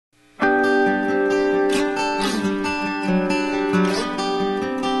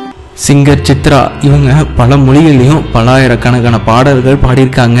Singer Chitra இவங்க பல மொழிகளையும் பலாயிரக்கணக்கான பாடல்கள்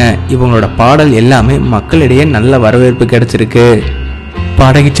பாடியிருக்காங்க. இவங்களோட பாடல் எல்லாமே மக்களிடையே நல்ல வரவேற்பு கிடைச்சிருக்கு.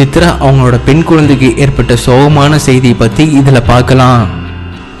 பாடகி சித்ரா அவங்களோட பெண் குழந்தைக்கு ஏற்பட்ட சோகமான செய்தியை பற்றி இதில் பார்க்கலாம்.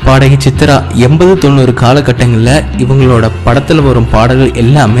 பாடகி சித்ரா 80-90 காலகட்டங்களில் இவங்களோட படத்தில் வரும் பாடல்கள்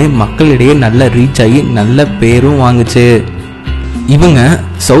எல்லாமே மக்களிடையே நல்ல ரீச் ஆகி நல்ல பேரும் வாங்குச்சு. இவங்க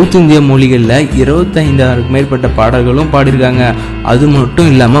சவுத் இந்திய மொழிகளில் 25,000க்கும் மேற்பட்ட பாடல்களும் பாடியிருக்காங்க. அது மட்டும்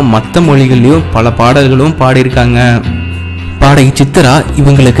இல்லாமல் மற்ற மொழிகள்லையும் பல பாடல்களும் பாடியிருக்காங்க. பாடகி சித்ரா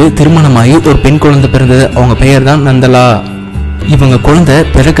இவங்களுக்கு திருமணமாகி ஒரு பெண் குழந்தை பிறந்தது. அவங்க பெயர் தான் நந்தலா. இவங்க குழந்தை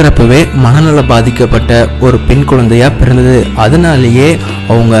பிறக்கிறப்பவே மனநல பாதிக்கப்பட்ட ஒரு பெண் குழந்தையா பிறந்தது. அதனாலேயே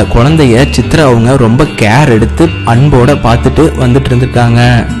அவங்க குழந்தைய சித்ரா அவங்க ரொம்ப கேர் எடுத்து அன்போட பார்த்துட்டு வந்துட்டு இருந்திருக்காங்க.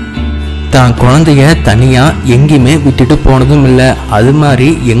 தான் குழந்தைய தனியா எங்கேயுமே விட்டுட்டு போனதும் இல்லை. அது மாதிரி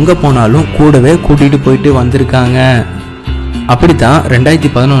எங்க போனாலும் கூடவே கூட்டிட்டு போயிட்டு வந்திருக்காங்க. அப்படித்தான்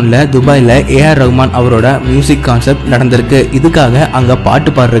 2011 துபாயில் ஏஆர் ரஹ்மான் அவரோட மியூசிக் கான்செப்ட் நடந்திருக்கு. இதுக்காக அங்க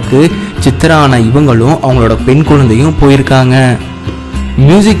பாட்டு பாடுறதுக்கு சித்ரா இவங்களும் அவங்களோட பெண் குழந்தையும் போயிருக்காங்க.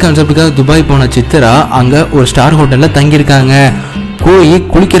 மியூசிக் கான்செப்டுக்காக துபாய் போன சித்ரா அங்க ஒரு ஸ்டார் ஹோட்டல்ல தங்கியிருக்காங்க. போய்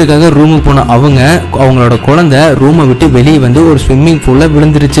குளிக்கிறதுக்காக ரூமுக்கு போன அவங்களோட குழந்தை ரூமை விட்டு வெளியே வந்து ஒரு ஸ்விம்மிங் பூல்ல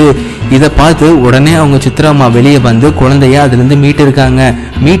விழுந்துருச்சு. இதை பார்த்து உடனே அவங்க சித்ரா அம்மா வெளியே வந்து குழந்தைய அதுலேருந்து மீட்டு இருக்காங்க.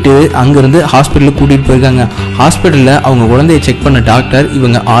 மீட்டு அங்கிருந்து ஹாஸ்பிட்டலுக்கு கூட்டிட்டு போயிருக்காங்க. ஹாஸ்பிட்டலில் அவங்க குழந்தைய செக் பண்ண டாக்டர்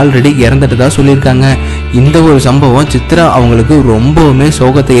இவங்க ஆல்ரெடி இறந்துட்டதா சொல்லியிருக்காங்க. இந்த ஒரு சம்பவம் சித்ரா அவங்களுக்கு ரொம்பவுமே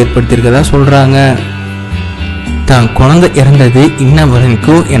சோகத்தை ஏற்படுத்தியிருக்கதா சொல்றாங்க. தான் குழந்தை இறந்தது இன்ன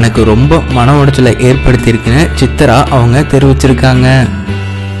வரைக்கும் எனக்கு ரொம்ப மன உடைச்சலை ஏற்படுத்தியிருக்குன்னு சித்ரா அவங்க தெரிவிச்சிருக்காங்க.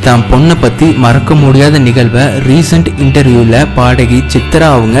 தான் பொண்ணை பற்றி மறக்க முடியாத நிகழ்வை ரீசெண்ட் இன்டர்வியூவில் பாடகி சித்ரா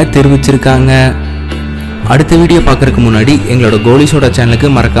அவங்க தெரிவிச்சிருக்காங்க. அடுத்த வீடியோ பார்க்கறதுக்கு முன்னாடி எங்களோட கோலிஸோட சேனலுக்கு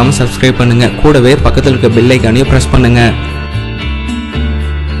மறக்காமல் சப்ஸ்கிரைப் பண்ணுங்கள். கூடவே பக்கத்தில் இருக்க பெல் ஐக்கானையும் ப்ரெஸ் பண்ணுங்கள்.